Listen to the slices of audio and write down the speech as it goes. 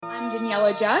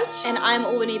Daniela Judge. And I'm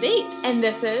Albany Beat. And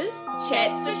this is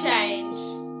Chats for Change.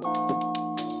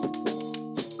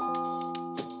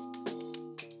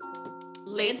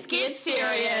 Let's get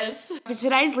serious. For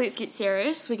today's Let's Get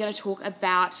Serious, we're going to talk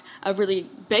about a really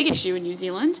big issue in New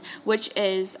Zealand, which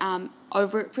is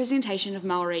overrepresentation of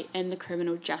Maori in the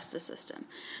criminal justice system.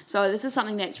 So this is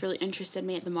something that's really interested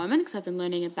me at the moment because I've been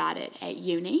learning about it at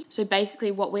uni. So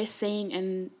basically what we're seeing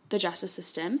in the justice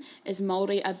system is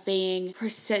Maori are being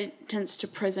sentenced to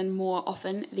prison more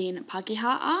often than Pākehā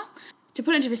are. To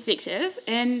put it into perspective,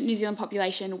 in New Zealand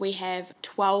population, we have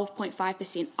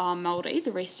 12.5% are Māori,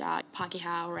 the rest are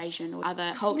Pākehā or Asian or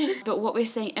other cultures. But what we're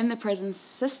seeing in the prison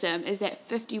system is that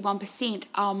 51%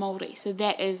 are Māori, so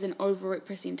that is an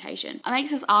overrepresentation. It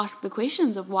makes us ask the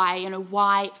questions of why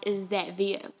is that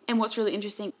there? And what's really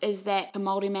interesting is that a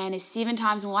Māori man is 7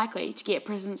 times more likely to get a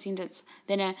prison sentence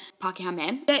than a Pākehā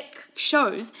man. That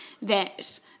shows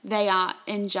that they are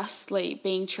unjustly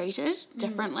being treated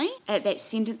differently at that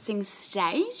sentencing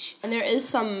stage. And there is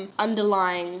some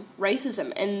underlying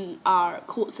racism in our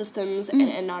court systems and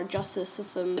in our justice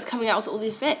system. It's coming out with all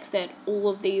these facts that all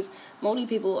of these Māori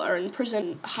people are in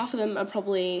prison. Half of them are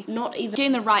probably not even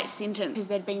getting the right sentence because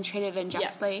they're being treated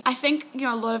unjustly. Yeah. I think,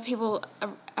 a lot of people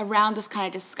around this kind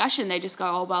of discussion, they just go,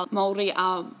 oh, well, Māori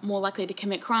are more likely to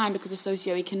commit crime because of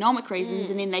socioeconomic reasons,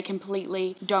 and then they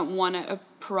completely don't want to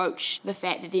approach the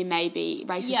fact that there may be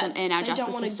racism in our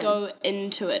justice system. They don't want to go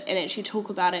into it and actually talk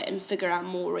about it and figure out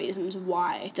more reasons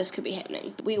why this could be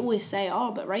happening. We always say,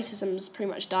 but racism's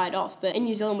pretty much died off. But in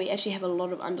New Zealand, we actually have a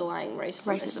lot of underlying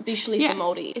racism. Especially for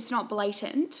Māori. It's not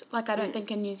blatant. Like, I don't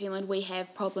think in New Zealand we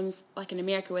have problems like in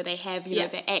America where they have,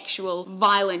 the actual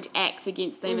violent acts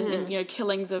against them and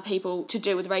killings of people to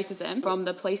do with racism from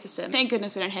the police system. Thank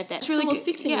goodness we don't have that. It's really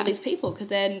affecting all these people because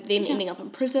they're then ending up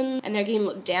in prison and they're getting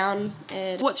looked down.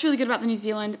 What's really good about the New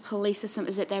Zealand police system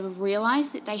is that they've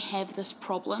realised that they have this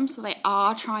problem, so they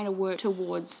are trying to work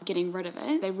towards getting rid of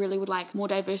it. They really would like more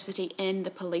diversity in the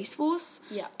police force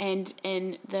and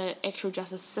in the actual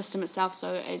justice system itself,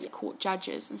 so as court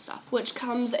judges and stuff. Which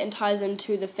comes and ties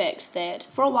into the fact that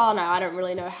for a while now, I don't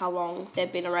really know how long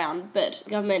they've been around, but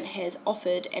government has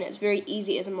offered, and it's very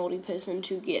easy as a Māori person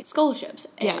to get scholarships,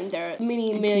 and there are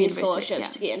many scholarships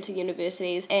to get into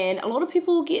universities, and a lot of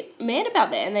people get mad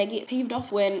about that and they get peeved off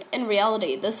when in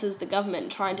reality this is the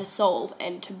government trying to solve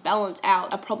and to balance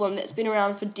out a problem that's been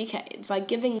around for decades by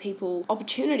giving people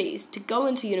opportunities to go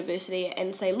into university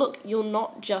and say, look, you're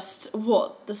not just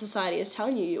what the society is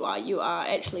telling you are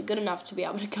actually good enough to be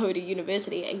able to go to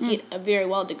university and get a very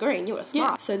well degree and you are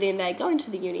smart. So then they go into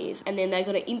the unis and then they're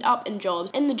going to end up in jobs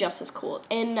in the justice courts,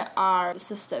 in our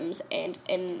systems and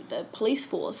in the police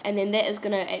force, and then that is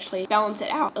going to actually balance it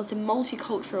out. It's a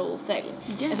multicultural thing.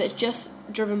 If it's just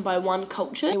driven by one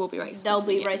culture, there will be racism. There'll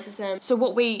be racism. So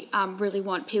what we really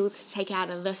want people to take out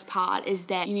of this part is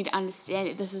that you need to understand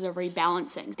that this is a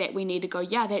rebalancing, that we need to go,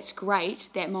 that's great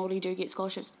that Māori do get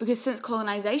scholarships, because since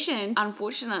colonisation,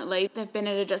 unfortunately, they've been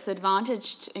at a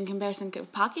disadvantage in comparison to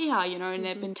Pākehā, and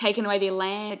they've been taken away their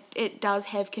land. It does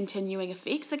have continuing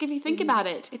effects. Like, if you think about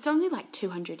it, it's only like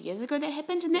 200 years ago that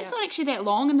happened, and that's not actually that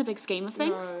long in the big scheme of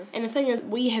things. No. And the thing is,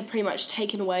 we have pretty much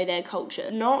taken away their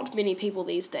culture. Not many people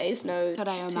these days know Te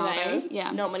Reo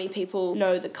Māori. Not many people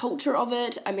know the culture of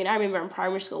it. I mean, I remember in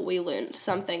primary school we learnt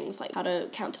some things like how to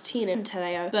count to 10 in Te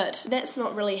Reo, but that's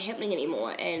not really happening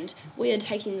anymore, and we are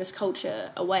taking this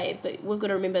culture away. But we've got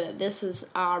to remember that this is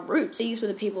our roots. These were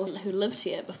the people who lived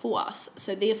here before us,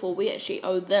 so therefore we actually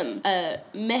owe them a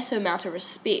massive amount of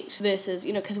respect versus,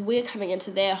 because we're coming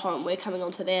into their home, we're coming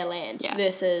onto their land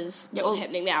versus what's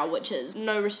happening now, which is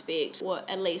no respect, or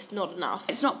at least not enough.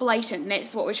 It's not blatant, and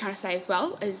that's what we're trying to say as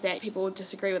well, is that people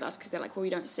disagree with us because they're like, well, we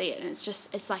don't see it, and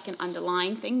it's like an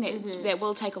underlying thing that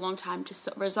will take a long time to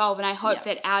resolve, and I hope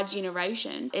that our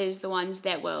generation is the ones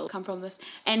that will come from this.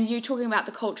 And you talking about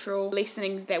the cultural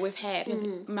lessonings that we've had,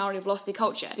 Māori have lost their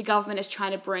culture. The government is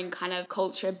trying to bring kind of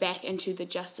culture back into the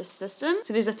justice system.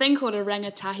 So there's a thing called a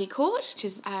rangatahi court, which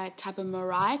is a type of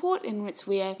marae court, and it's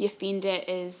where the offender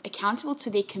is accountable to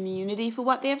their community for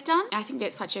what they've done. And I think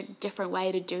that's such a different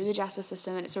way to do the justice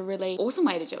system, and it's a really awesome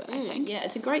way to do it, I think. Yeah,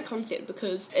 it's a great concept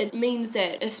because it means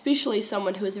that especially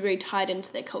someone who is very tied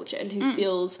into their culture and who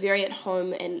feels very at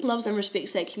home and loves and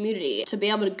respects their community, to be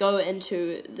able to go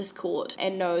into this court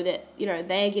and know that,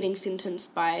 they are getting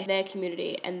sentenced by their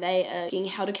community and they are being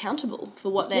held accountable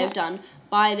for what they have done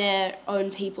by their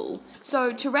own people.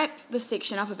 So to wrap this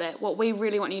section up a bit, what we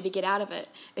really want you to get out of it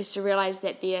is to realise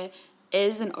that there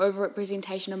is an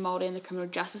overrepresentation of Māori in the criminal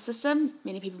justice system.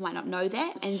 Many people might not know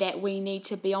that, and that we need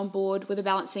to be on board with a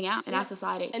balancing out in our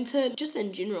society. And to just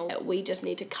in general, we just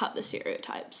need to cut the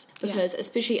stereotypes, because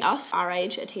especially us, our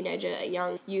age, a teenager, a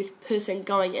young youth person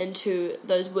going into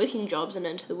those working jobs and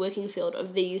into the working field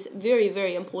of these very,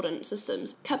 very important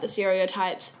systems, cut the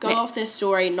stereotypes, go off their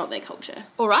story, not their culture.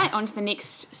 All right, on to the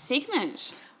next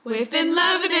segment. We've been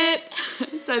loving it.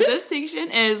 So this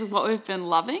section is what we've been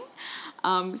loving.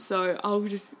 So I'll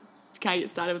just kind of get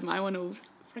started with my one.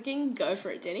 Freaking go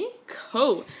for it, Denny.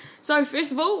 Cool. So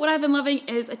first of all, what I've been loving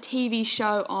is a TV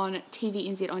show on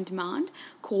TVNZ On Demand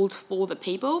called For the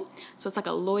People. So it's like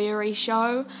a lawyery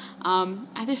show.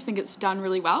 I just think it's done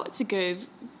really well. It's a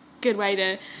good way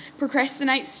to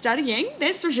procrastinate studying,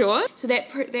 that's for sure. So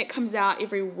that comes out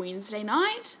every Wednesday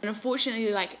night. And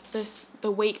unfortunately, like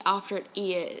the week after it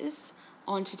airs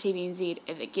onto TVNZ,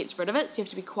 if it gets rid of it, so you have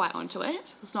to be quite onto it.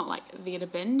 So it's not like there to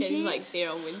binge. It's like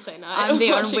there on Wednesday night. I'm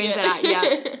there on Wednesday night,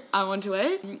 yeah. I'm onto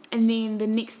it. And then the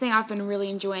next thing I've been really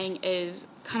enjoying is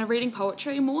kind of reading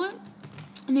poetry more.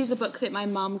 And there's a book that my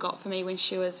mum got for me when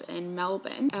she was in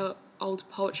Melbourne, an old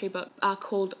poetry book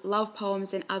called Love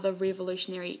Poems and Other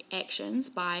Revolutionary Actions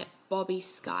by Bobby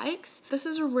Skikes. This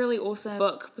is a really awesome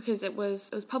book because it was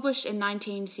published in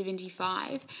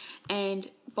 1975, and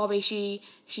Bobby, she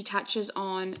touches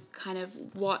on kind of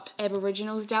what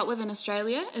Aboriginals dealt with in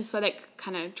Australia, and so that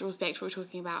kind of draws back to what we were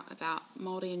talking about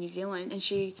Māori in New Zealand, and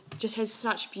she just has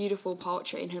such beautiful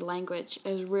poetry, and her language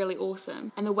is really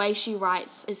awesome, and the way she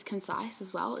writes is concise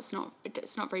as well. It's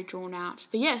not very drawn out.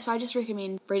 But yeah, so I just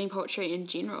recommend reading poetry in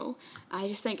general. I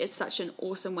just think it's such an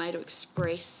awesome way to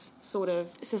express sort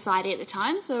of society at the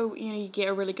time, so you get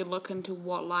a really good look into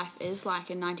what life is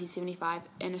like in 1975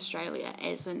 in Australia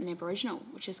as an Aboriginal,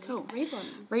 which is cool.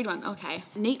 Read one, okay.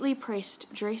 Neatly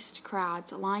pressed, dressed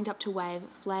crowds lined up to wave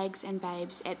flags and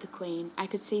babes at the Queen. I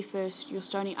could see first your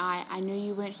stony eye. I knew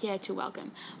you weren't here to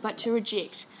welcome, but to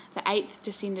reject. The 8th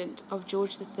descendant of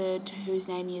George III, to whose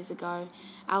name years ago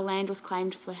our land was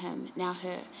claimed for him, now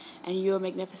her, and you are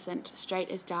magnificent, straight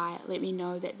as die. Let me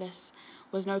know that this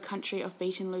was no country of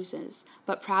beaten losers,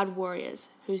 but proud warriors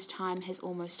whose time has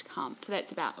almost come. So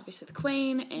that's about, obviously, the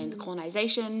Queen and the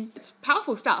colonisation. It's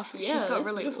powerful stuff. Yeah, She's got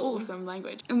really awesome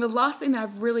language. And the last thing that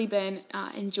I've really been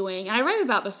enjoying, and I rave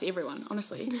about this to everyone,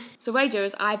 honestly. So what I do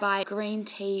is I buy green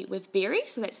tea with berry,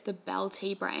 so that's the Bell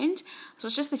Tea brand. So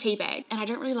it's just the tea bag, and I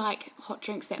don't really like hot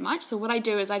drinks that much, so what I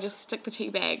do is I just stick the tea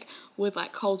bag with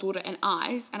like cold water and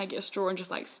ice, and I get a straw and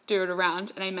just like stir it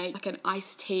around, and I make like an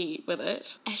iced tea with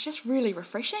it. And it's just really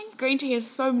refreshing. Green tea has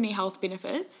so many health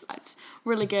benefits. It's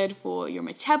really good for your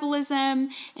metabolism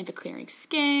and for clearing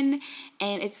skin,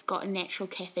 and it's got natural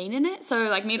caffeine in it. So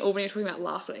like me and Albany were talking about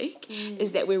last week,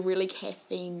 is that we're really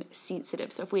caffeine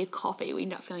sensitive. So if we have coffee, we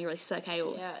end up feeling really sick,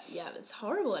 Yeah, it's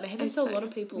horrible, and it happens to a lot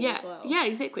of people as well. Yeah,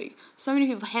 exactly. So many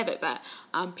people have it, but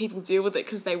people deal with it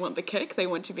because they want the kick. They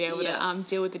want to be able to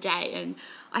deal with the day, and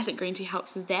I think green tea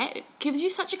helps with that. It gives you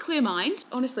such a clear mind.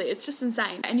 Honestly, it's just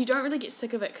insane, and you don't really get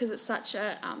sick of it because it's such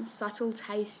a subtle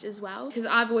taste as well. Because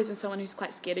I've always been someone who's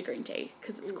quite scared of green tea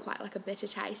because it's quite like a bitter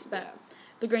taste, but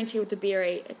the green tea with the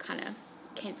berry, it kind of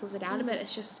cancels it out a bit.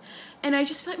 It's just, and I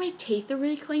just feel like my teeth are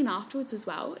really clean afterwards as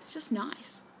well. It's just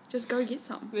nice. Just go get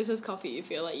some. Versus coffee, you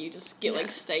feel like you just get like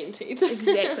stained teeth.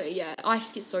 Exactly, yeah. I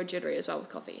just get so jittery as well with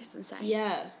coffee. It's insane.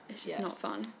 Yeah. It's just not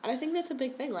fun. And I think that's a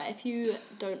big thing. Like, if you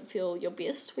don't feel your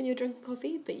best when you're drinking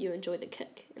coffee, but you enjoy the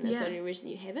kick, and that's the only reason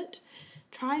you have it,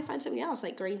 try find something else,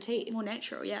 like green tea. More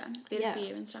natural, better for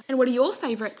you and stuff. And what are your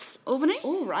favourites, Albany?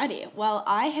 Alrighty. Well,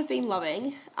 I have been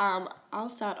loving, I'll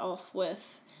start off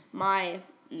with my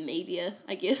media,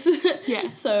 I guess. Yeah.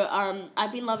 So,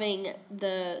 I've been loving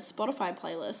the Spotify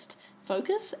playlist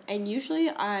Focus, and usually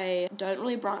I don't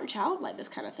really branch out like this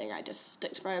kind of thing. I just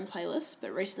stick to my own playlist,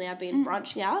 but recently I've been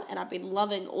branching out, and I've been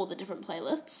loving all the different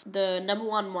playlists. The number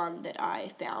one that I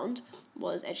found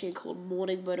was actually called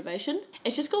Morning Motivation.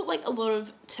 It's just got like a lot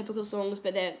of typical songs,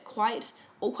 but they're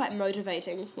all quite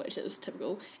motivating, which is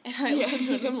typical, and I listen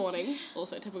to it in the morning,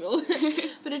 also typical,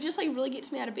 but it just like really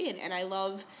gets me out of bed, and I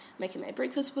love making my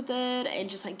breakfast with it, and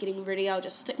just like getting ready. I'll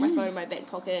just stick my phone in my back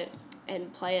pocket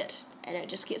and play it, and it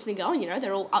just gets me going.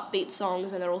 They're all upbeat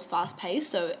songs, and they're all fast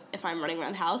paced, so if I'm running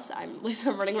around the house, I'm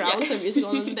running around with some music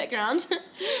on in the background.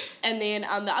 And then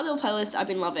the other playlist I've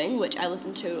been loving, which I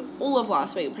listened to all of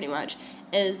last week pretty much,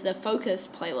 is the Focus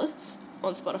playlists.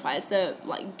 on Spotify. It's the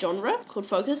genre called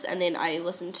Focus, and then I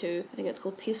listen to, I think it's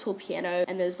called Peaceful Piano,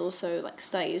 and there's also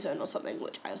Study Zone or something,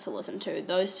 which I also listen to.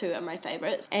 Those two are my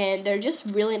favorites, and they're just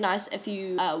really nice if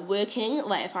you are working,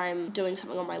 if I'm doing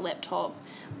something on my laptop,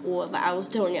 or I was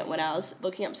doing it when I was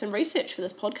looking up some research for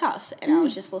this podcast, and I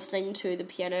was just listening to the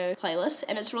piano playlist,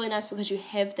 and it's really nice because you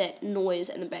have that noise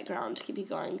in the background to keep you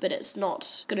going, but it's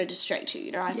not going to distract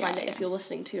you. I find that if you're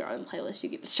listening to your own playlist, you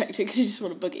get distracted because you just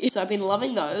want to boogie. So I've been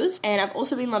loving those, and I've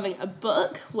also been loving a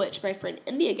book which my friend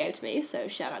India gave to me, so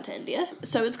shout out to India.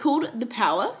 So it's called The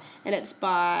Power, and it's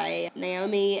by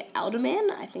Naomi Alderman.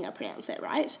 I think I pronounced that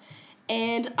right.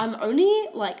 And I'm only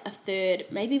a third,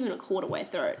 maybe even a quarter way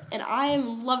through it, and I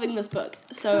am loving this book.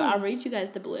 So I'll read you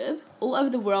guys the blurb. All over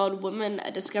the world, women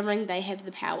are discovering they have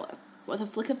the power. With a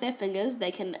flick of their fingers,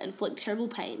 they can inflict terrible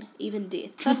pain, even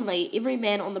death. Suddenly, every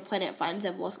man on the planet finds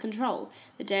they've lost control.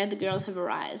 The day of the girls have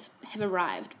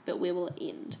arrived, but where will it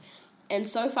end? And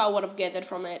so far what I've gathered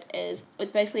from it is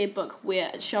it's basically a book where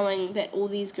it's showing that all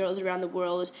these girls around the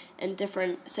world in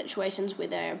different situations where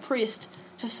they're oppressed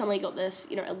have suddenly got this,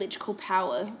 electrical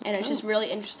power. And it's just really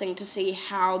interesting to see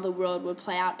how the world would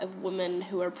play out if women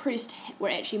who are oppressed were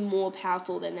actually more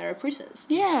powerful than their oppressors.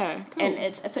 Yeah, cool. And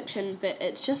it's a fiction, but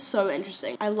it's just so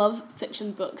interesting. I love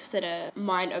fiction books that are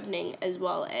mind-opening as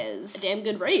well as a damn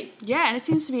good read. Yeah, and it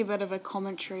seems to be a bit of a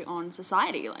commentary on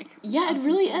society, Yeah, it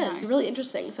really is. It's really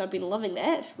interesting, so I've been loving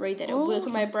that. Read that at work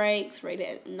on my breaks, read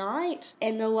it at night.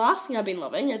 And the last thing I've been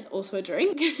loving is also a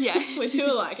drink. Yeah. Which you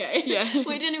were like, eh? Yeah.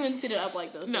 We didn't even set it up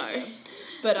like this. No.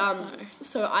 But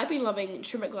so I've been loving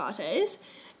turmeric lattes,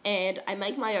 and I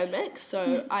make my own mix.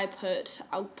 So I'll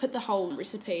put the whole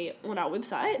recipe on our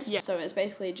website. Yeah. So it's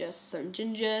basically just some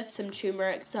ginger, some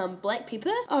turmeric, some black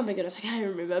pepper. Oh my goodness, I can't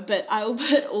even remember. But I will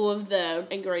put all of the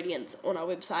ingredients on our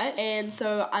website. And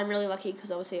so I'm really lucky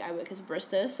because obviously I work as a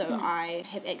barista, so I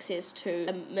have access to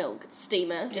a milk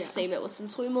steamer. Just steam it with some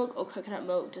soy milk or coconut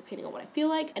milk, depending on what I feel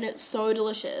like. And it's so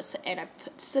delicious. And I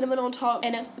put cinnamon on top,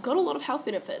 and it's got a lot of health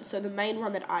benefits. So the main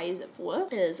one that I use it for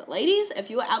is, ladies,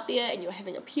 if you're out there and you're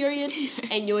having a period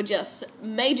and you're just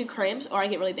major cramps, or I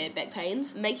get really bad back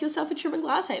pains, make yourself a turmeric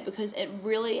latte because it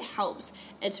really helps.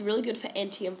 It's really good for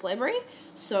anti-inflammatory.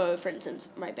 So for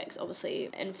instance, my back's obviously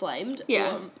inflamed.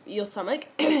 Yeah. Or your stomach,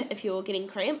 if you're getting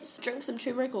cramps, drink some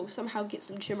turmeric or somehow get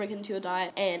some turmeric into your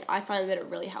diet, and I find that it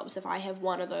really helps. If I have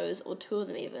one of those or two of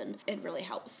them even, it really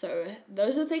helps. So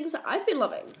those are the things that I've been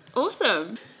loving.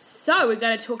 Awesome. So we're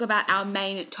going to talk about our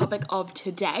main topic of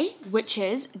today, which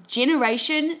is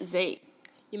Generation Z.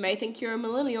 You may think you're a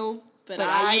millennial, but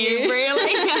are you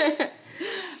really?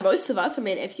 Most of us,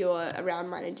 if you're around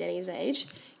mine and Jenny's age,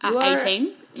 you are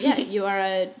 18. Yeah, you are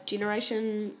a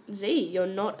Generation Z. You're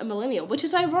not a millennial, which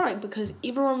is ironic because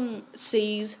everyone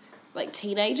sees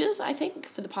teenagers, I think,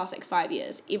 for the past 5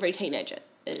 years. Every teenager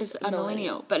is a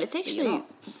millennial. But it's actually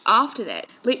after that.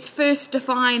 Let's first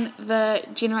define the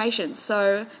generations.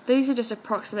 So these are just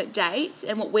approximate dates,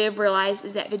 and what we've realised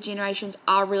is that the generations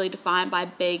are really defined by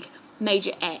big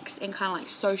major acts and kind of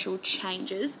social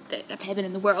changes that have happened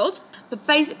in the world. But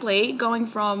basically, going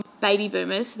from baby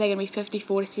boomers, so they're going to be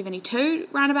 54 to 72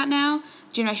 round about now.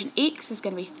 Generation X is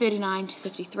going to be 39 to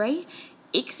 53.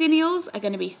 Xennials are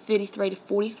going to be 33 to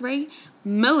 43.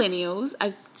 Millennials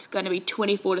are going to be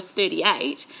 24 to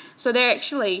 38. So they're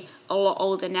actually a lot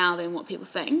older now than what people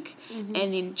think. Mm-hmm.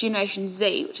 And then Generation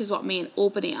Z, which is what me and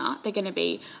Albany are, they're going to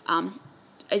be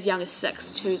as young as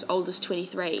 6 to as old as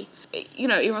 23.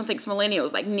 Everyone thinks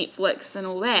millennials, Netflix and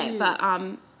all that, but,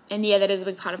 and yeah, that is a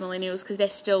big part of millennials because they're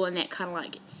still in that kind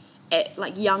of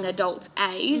at young adult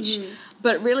age,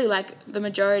 but really the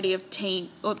majority of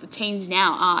the teens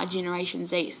now are Generation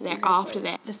Z, so they're after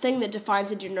that. The thing that defines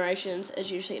the generations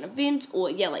is usually an event,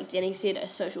 or like Danny said, a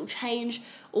social change,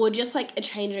 or just a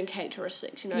change in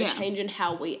characteristics, a change in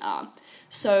how we are.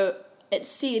 So it's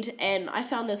said, and I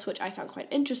found this, which I found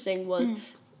quite interesting, was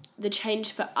the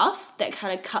change for us that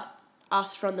kind of cut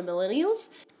us from the millennials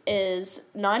is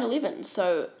 9/11.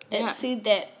 So it's said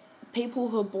that people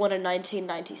who were born in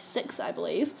 1996, I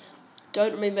believe,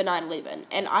 don't remember 9/11.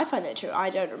 And I find that true. I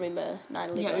don't remember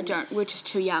 9/11. Yeah, we don't. We're just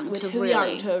too young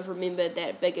young to have remembered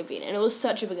that big event. And it was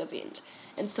such a big event.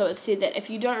 And so it's said that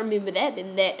if you don't remember that,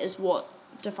 then that is what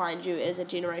defines you as a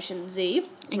Generation Z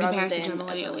in comparison to a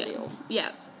millennial.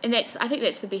 Yeah. And I think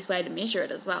that's the best way to measure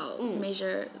it as well.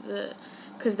 Measure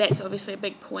because that's obviously a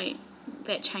big point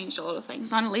that changed a lot of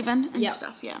things. 9/11 and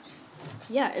stuff,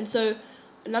 Yeah, and so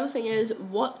another thing is,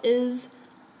 what is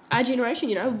our generation,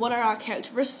 What are our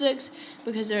characteristics?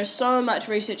 Because there is so much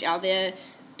research out there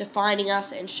defining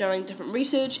us and showing different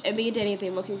research, and me and Danny have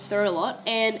been looking through a lot,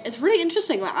 and it's really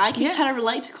interesting. I can kind of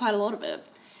relate to quite a lot of it,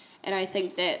 and I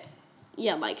think that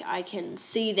like I can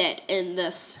see that in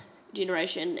this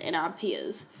generation and our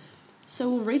peers. So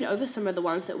we'll read over some of the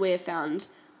ones that we have found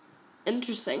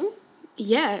interesting.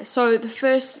 Yeah, so the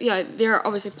first, there are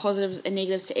obviously positives and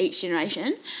negatives to each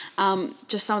generation.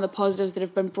 Just some of the positives that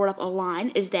have been brought up online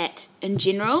is that, in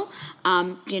general,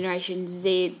 Generation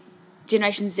Z,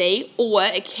 or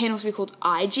it can also be called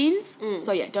iGens,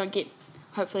 so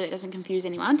hopefully that doesn't confuse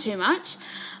anyone too much,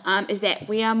 is that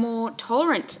we are more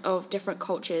tolerant of different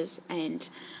cultures and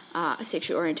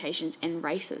sexual orientations and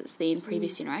races than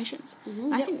previous generations.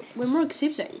 I think we're more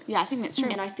accepting. Yeah, I think that's true.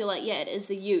 And I feel like, it is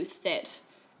the youth that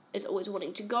is always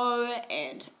wanting to go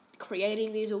and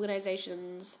creating these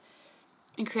organisations.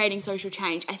 And creating social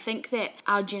change. I think that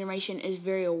our generation is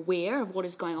very aware of what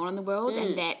is going on in the world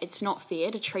and that it's not fair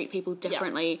to treat people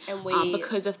differently and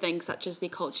because of things such as their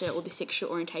culture or their sexual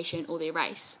orientation or their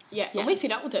race. And we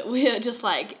fed up with it. We're just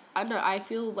like, I don't know, I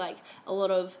feel like a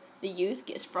lot of the youth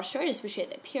gets frustrated, especially at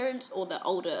their parents or the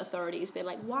older authorities being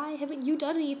like, why haven't you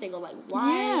done anything? Or like,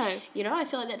 why? I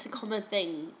feel like that's a common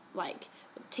thing, like,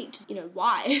 teachers,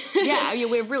 why?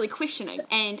 We're really questioning.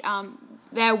 And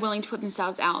they're willing to put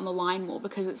themselves out on the line more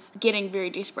because it's getting very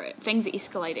desperate. Things are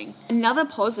escalating. Another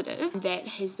positive that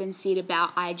has been said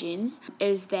about iGens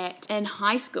is that in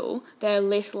high school, they're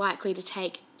less likely to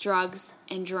take drugs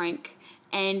and drink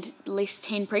and less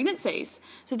teen pregnancies.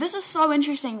 So this is so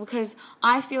interesting because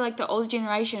I feel like the older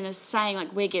generation is saying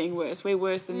like we're getting worse, we're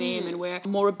worse than them and we're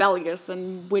more rebellious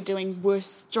and we're doing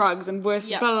worse drugs and worse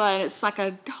blah, blah, blah, and it's like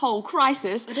a whole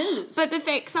crisis. It is. But the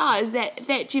facts are is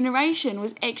that generation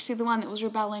was actually the one that was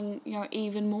rebelling,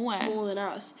 even more. More than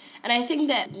us. And I think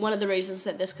that one of the reasons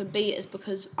that this could be is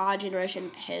because our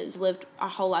generation has lived our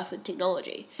whole life with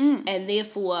technology and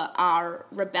therefore our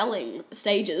rebelling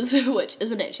stages, which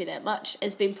isn't actually that much,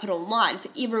 is being put online for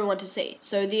everyone to see.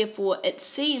 So therefore it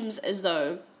seems as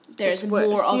though there's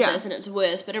more of this and it's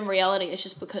worse, but in reality it's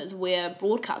just because we're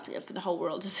broadcasting it for the whole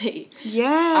world to see.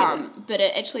 But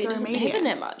it actually doesn't happen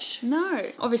that much. No.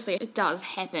 Obviously it does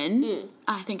happen.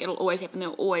 I think it'll always happen.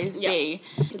 There'll always be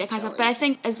that kind of stuff. But I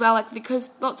think as well, like,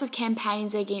 because lots of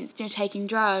campaigns against taking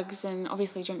drugs and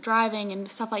obviously drink driving and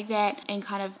stuff like that, and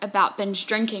kind of about binge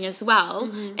drinking as well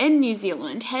in New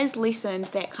Zealand has lessened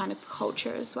that kind of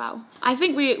culture as well. I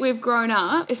think we've grown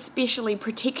up especially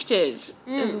protected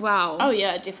as well. Oh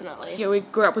yeah, definitely. Yeah, we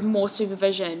grew up with more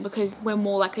supervision because we're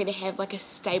more likely to have like a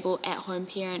stable at-home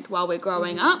parent while we're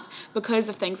growing up because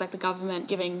of things like the government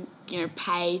giving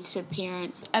pay to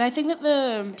parents. And I think that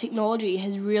the technology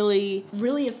has really,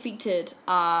 really affected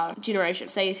our generation. It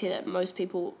says here that most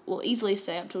people will easily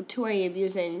stay up till 2 a.m.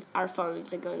 using our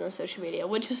phones and going on social media,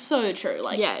 which is so true.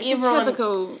 Like, it's a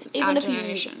typical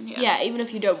generation. Even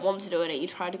if you don't want to do it and you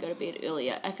try to go to bed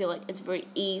earlier, I feel like it's very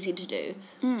easy to do.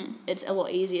 It's a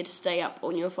lot easier to stay up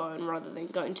on your phone rather than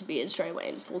going to bed straight away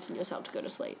and forcing yourself to go to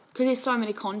sleep. Because there's so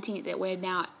many content that we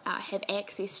now have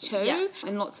access to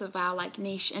and lots of our like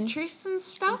niche interests and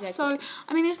stuff. Exactly. So,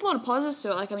 I mean, there's a lot of positives to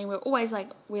it. Like, I mean, we're always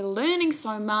like, we're learning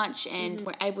so much and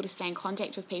we're able to stay in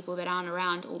contact with people that aren't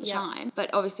around all the time. But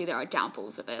obviously there are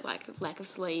downfalls of it, like lack of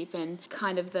sleep and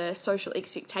kind of the social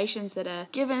expectations that are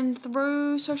given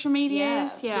through social media.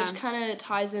 Which kind of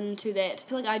ties into that. I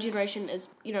feel like our generation is,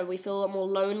 we feel a lot more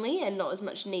lonely and not as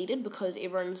much needed because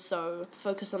everyone's so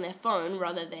focused on their phone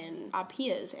rather than our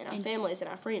peers and our families and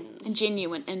our friends. And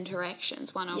genuine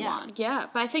interactions, one-on-one. Yeah,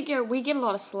 but I think we get a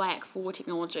lot of slack for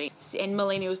technology, and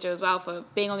millennials do as well, for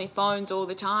being on their phones all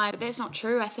the time. But that's not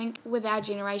true. I think with our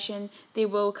generation, there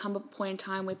will come a point in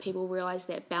time where people realise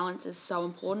that balance is so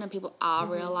important and people are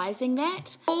realising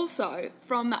that. Also,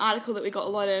 from the article that we got a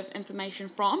lot of information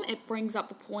from, it brings up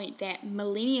the point that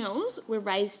millennials were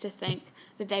raised to think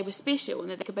that they were special and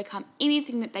that they could become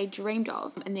anything that they dreamed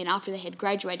of. And then after they had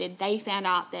graduated, they found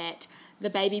out that the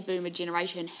baby boomer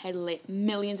generation had let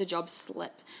millions of jobs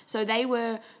slip. So they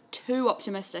were too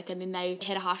optimistic, and then they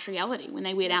had a harsh reality when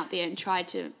they went out there and tried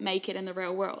to make it in the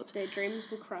real world. Their dreams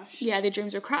were crushed. Yeah, their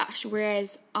dreams were crushed.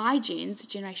 Whereas iGens,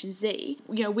 Generation Z,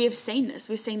 we've seen this.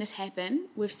 We've seen this happen.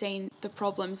 We've seen the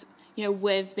problems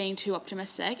with being too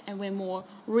optimistic, and we're more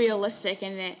realistic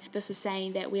in that this is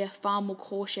saying that we are far more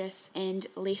cautious and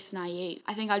less naive.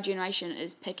 I think our generation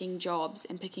is picking jobs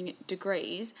and picking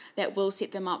degrees that will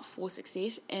set them up for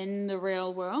success in the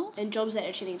real world. And jobs that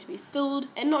actually need to be filled,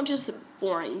 and not just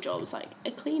boring jobs like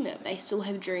a cleaner. They still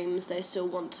have dreams, they still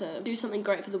want to do something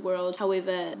great for the world.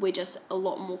 However, we're just a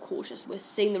lot more cautious. We're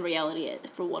seeing the reality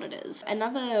for what it is.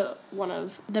 Another one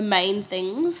of the main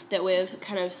things that we've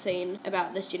kind of seen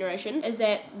about this generation generation is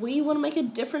that we want to make a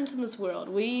difference in this world.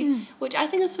 Which I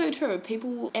think is so true.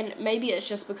 People, and maybe it's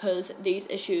just because these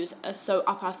issues are so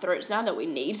up our throats now that we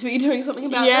need to be doing something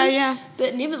about them. Yeah.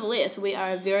 But nevertheless, we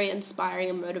are a very inspiring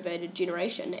and motivated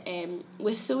generation, and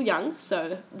we're still young,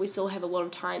 so we still have a lot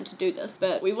of time to do this.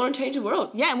 But we want to change the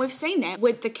world. Yeah, and we've seen that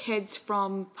with the kids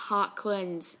from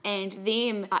Parklands and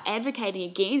them advocating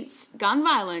against gun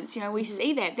violence. You know, we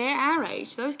see that. They're our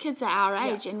age. Those kids are our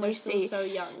age. And we see so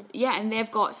young. Yeah, and they've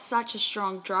got such a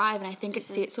strong drive, and I think it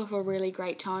sets off a really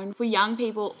great tone for young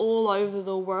people all over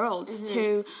the world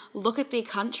to look at their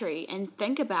country and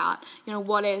think about, you know,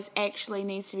 what actually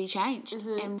needs to be changed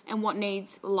and what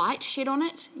needs light shed on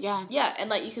it. Yeah, and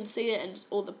like you can see it in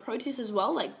all the protests as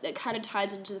well. Like that kind of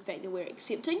ties into the fact that we're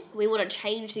accepting. We want to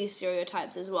change these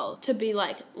stereotypes as well to be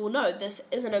like, well, no, this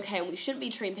isn't okay, and we shouldn't be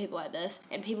treating people like this,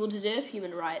 and people deserve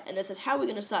human rights, and this is how we're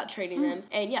going to start treating them.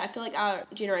 And yeah, I feel like our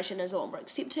generation is a lot more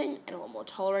accepting and a lot more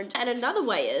tolerant. And another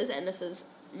way is, and this is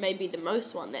maybe the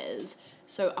most one that is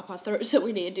so up our throats that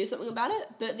we need to do something about it,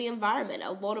 but the environment.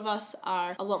 A lot of us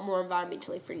are a lot more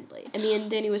environmentally friendly. And me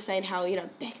and Danny were saying how, you know,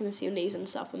 back in the 70s and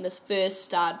stuff, when this first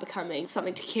started becoming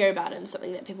something to care about and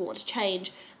something that people want to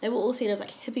change, they were all seen as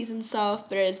like hippies and stuff,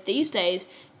 but as these days,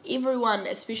 everyone,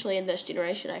 especially in this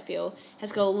generation, I feel,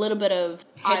 has got a little bit of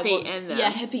hippie in them.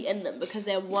 Yeah, hippie in them, because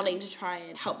they're wanting to try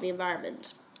and help the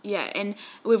environment. Yeah, and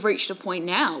we've reached a point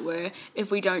now where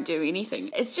if we don't do anything,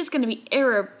 it's just going to be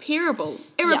irreparable.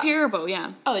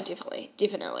 Yeah. Oh,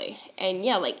 definitely. And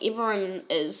yeah, like everyone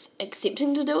is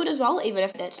accepting to do it as well, even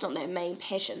if that's not their main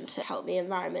passion to help the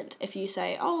environment. If you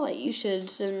say, oh, like you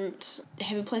shouldn't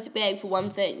have a plastic bag for one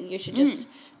thing, you should just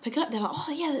pick it up. They're like,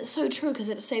 oh yeah, that's so true because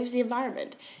it saves the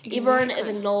environment. Exactly. Everyone is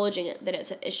acknowledging it, that it's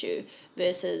an issue,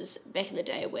 versus back in the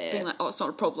day where being like, oh, it's not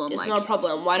a problem. It's not a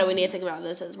problem. Why do we need to think about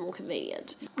this? It's more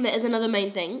convenient. That is another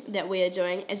main thing that we are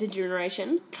doing as a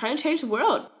generation, trying to change the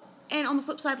world. And on the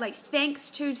flip side, like, thanks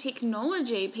to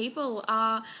technology, young people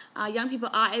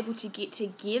are able to get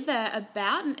together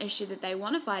about an issue that they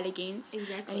want to fight against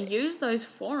and use those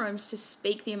forums to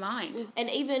speak their mind. And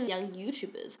even young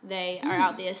YouTubers, they are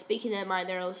out there speaking their mind.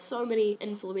 There are so many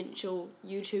influential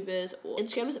YouTubers or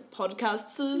Instagrammers,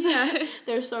 podcasters. Yeah.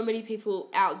 There are so many people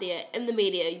out there in the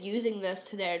media using this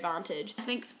to their advantage. I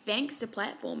think thanks to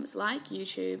platforms like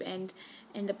YouTube and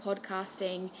the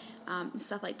podcasting and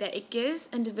stuff like that, it gives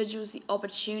individuals the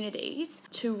opportunities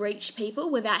to reach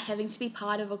people without having to be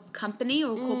part of a company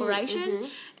or a corporation.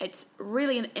 It's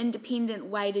really an independent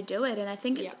way to do it, and I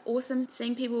think it's awesome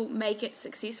seeing people make it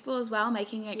successful as well,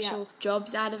 making actual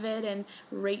jobs out of it and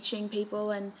reaching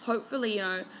people, and hopefully, you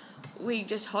know, we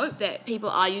just hope that people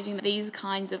are using these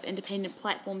kinds of independent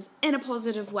platforms in a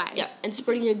positive way. Yeah, and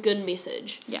spreading a good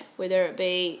message. Yeah. Whether it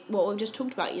be what we've just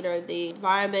talked about, you know, the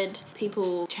environment,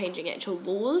 people changing actual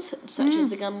laws, such as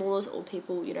the gun laws, or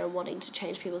people, you know, wanting to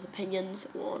change people's opinions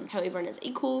on how everyone is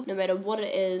equal. No matter what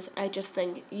it is, I just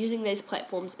think using these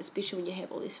platforms, especially when you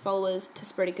have all these followers, to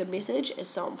spread a good message is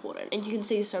so important. And you can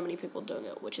see so many people doing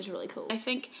it, which is really cool. I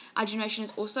think our generation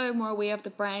is also more aware of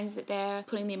the brands that they're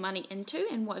putting their money into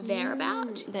and what they're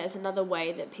about. There's another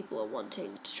way that people are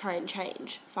wanting to try and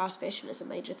change. Fast fashion is a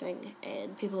major thing,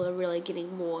 and people are really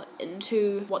getting more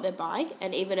into what they're buying,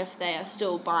 and even if they are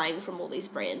still buying from all these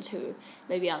brands who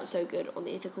maybe aren't so good on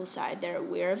the ethical side, they're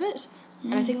aware of it.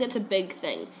 And I think that's a big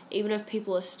thing. Even if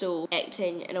people are still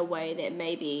acting in a way that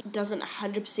maybe doesn't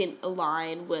 100%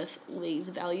 align with these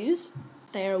values,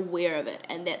 they're aware of it,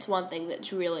 and that's one thing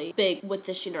that's really big with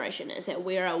this generation, is that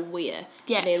we're aware,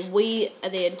 and then we are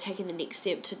then taking the next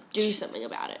step to do something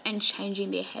about it. And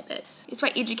changing their habits. It's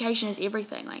why education is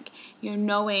everything. Like, you know,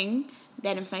 knowing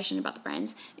that information about the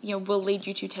brands, you know, will lead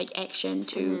you to take action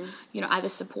to, you know, either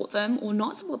support them or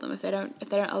not support them if they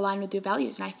don't align with your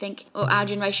values. And I think our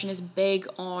generation is big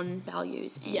on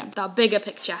values and the bigger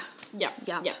picture. Yeah,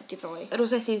 definitely. It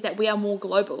also says that we are more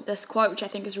global. This quote, which I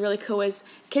think is really cool, is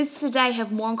kids today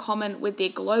have more in common with their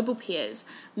global peers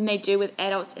than they do with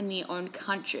adults in their own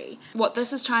country. What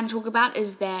this is trying to talk about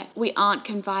is that we aren't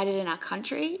confined in our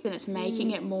country, and it's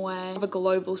making it more of a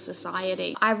global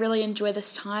society. I really enjoy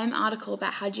this Time article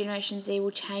about how Generation Z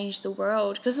will change the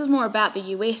world. This is more about the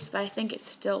US, but I think it's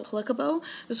still applicable.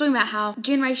 It was talking about how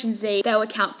Generation Z, they'll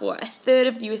account for a third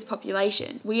of the US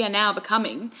population. We are now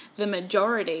becoming the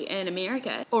majority in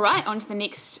America. All right, on to the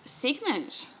next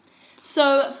segment.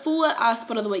 So for our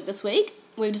spot of the week this week,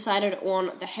 we've decided on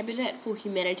the Habitat for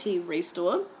Humanity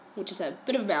Restore, which is a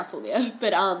bit of a mouthful there,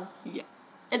 but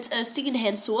It's a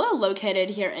second-hand store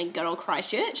located here in good old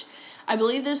Christchurch. I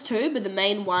believe there's two, but the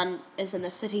main one is in the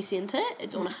city centre.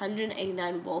 It's on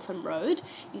 189 Waltham Road.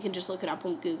 You can just look it up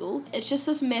on Google. It's just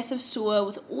this massive store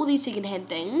with all these second-hand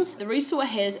things. The Restore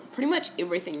has pretty much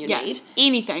everything you need.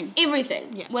 Anything.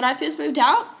 Everything. Yeah. When I first moved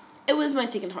out, it was my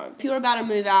second home. If you're about to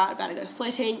move out, about to go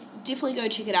flatting, definitely go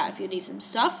check it out if you need some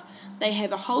stuff. They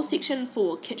have a whole section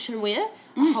for kitchenware,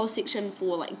 a whole section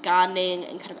for like gardening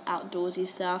and kind of outdoorsy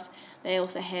stuff. They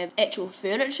also have actual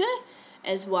furniture,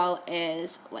 as well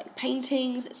as like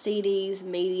paintings, CDs,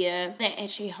 media. They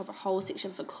actually have a whole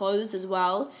section for clothes as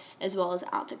well as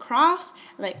art and crafts.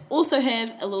 And they also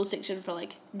have a little section for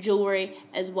like jewelry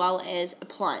as well as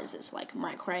appliances like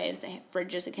microwaves. They have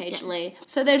fridges occasionally. Yeah.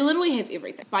 So they literally have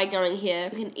everything. By going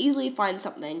here, you can easily find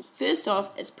something. First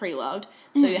off, it's pre-loved,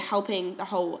 so you're helping the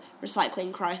whole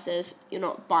recycling crisis. You're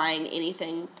not buying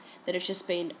anything that has just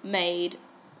been made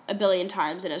a billion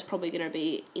times and it's probably going to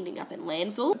be ending up in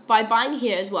landfill. By buying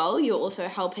here as well, you're also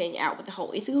helping out with the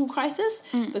whole ethical crisis,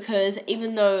 because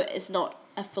even though it's not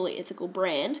a fully ethical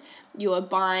brand, you are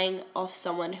buying off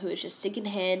someone who is just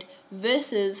secondhand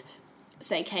versus,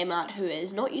 say, Kmart, who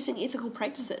is not using ethical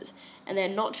practices and they're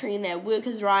not treating their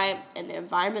workers right and the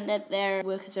environment that their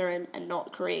workers are in are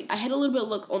not correct. I had a little bit of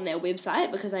look on their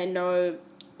website because I know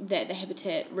that the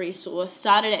Habitat resource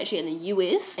started actually in the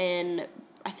US and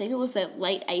I think it was the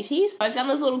late 80s. I found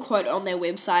this little quote on their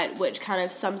website which kind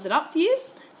of sums it up for you.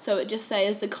 So it just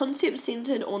says, the concept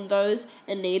centered on those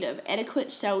in need of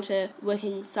adequate shelter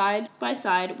working side by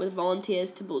side with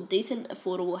volunteers to build decent,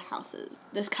 affordable houses.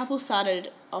 This couple started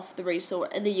off the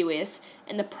resort in the US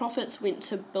and the profits went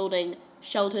to building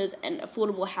shelters and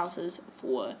affordable houses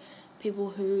for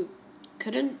people who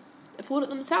couldn't afford it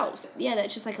themselves. Yeah,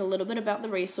 that's just like a little bit about the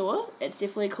resort. It's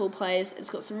definitely a cool place.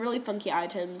 It's got some really funky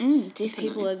items. Definitely.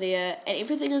 People are there and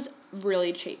everything is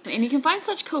really cheap. And you can find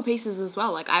such cool pieces as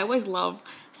well. Like, I always love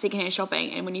secondhand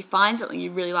shopping, and when you find something you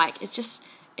really like, it's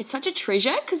such a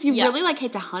treasure because you really like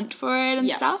had to hunt for it and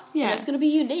stuff. Yeah, and it's going to be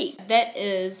unique. That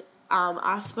is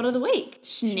our spot of the week.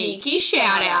 Sneaky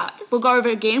shout out. We'll go over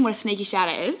again what a sneaky shout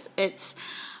out is. It's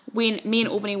when me and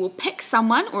Albany will pick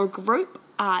someone or a group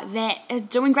that is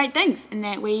doing great things and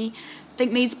that we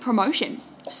think needs promotion.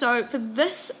 So for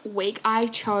this week, I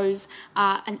chose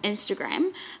an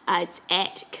Instagram. It's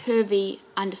at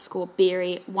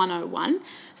curvy_berry101.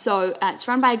 So it's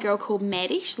run by a girl called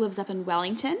Maddie. She lives up in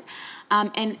Wellington.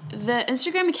 And the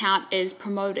Instagram account is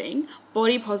promoting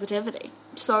body positivity.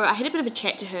 So I had a bit of a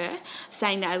chat to her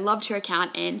saying that I loved her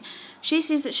account, and she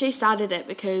says that she started it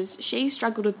because she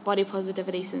struggled with body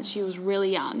positivity since she was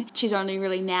really young. She's only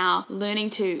really now learning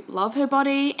to love her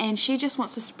body, and she just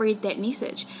wants to spread that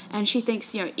message. And she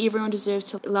thinks, everyone deserves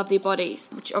to love their bodies,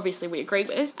 which obviously we agree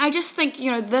with. I just think,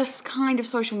 this kind of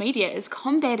social media is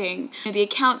combating the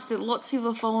accounts that lots of people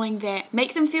are following that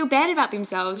make them feel bad about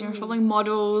themselves. Following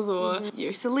models or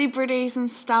celebrities and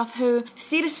stuff who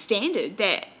set a standard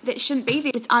that shouldn't be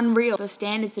there. It's unreal, the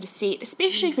standards that are set,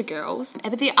 especially for girls.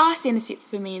 But there are standards set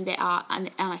for men that are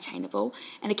unattainable.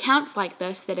 And accounts like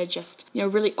this that are just,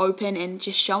 really open and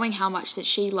just showing how much that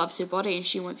she loves her body and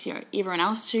she wants, everyone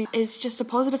else to, is just a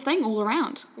positive thing all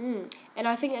around. And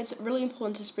I think it's really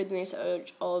important to spread the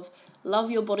message of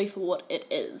love your body for what it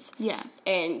is. Yeah.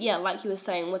 And yeah, like you were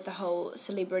saying with the whole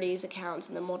celebrities accounts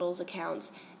and the models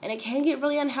accounts, and it can get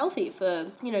really unhealthy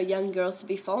for, young girls to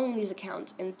be following these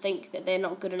accounts and think that they're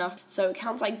not good enough. So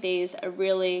accounts like these are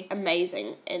really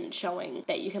amazing in showing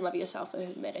that you can love yourself no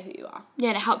matter who you are. Yeah,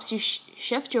 and it helps you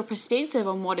shift your perspective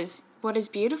on what is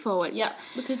beautiful.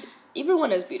 Because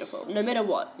everyone is beautiful, no matter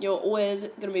what. You're always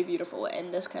going to be beautiful,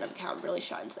 and this kind of account really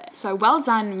shines that. So well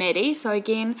done, Maddie. So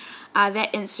again,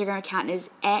 that Instagram account is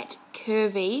at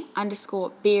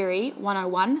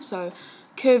curvy_berry101. So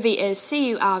curvy is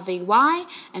CURVY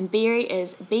and berry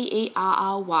is BERRY.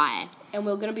 And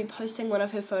we're going to be posting one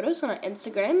of her photos on our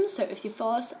Instagram. So if you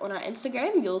follow us on our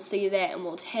Instagram, you'll see that, and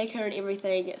we'll tag her and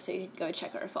everything, so you can go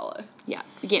check her and follow. Yeah.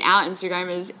 Again, our Instagram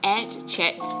is at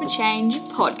Chats for Change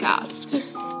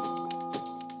Podcast.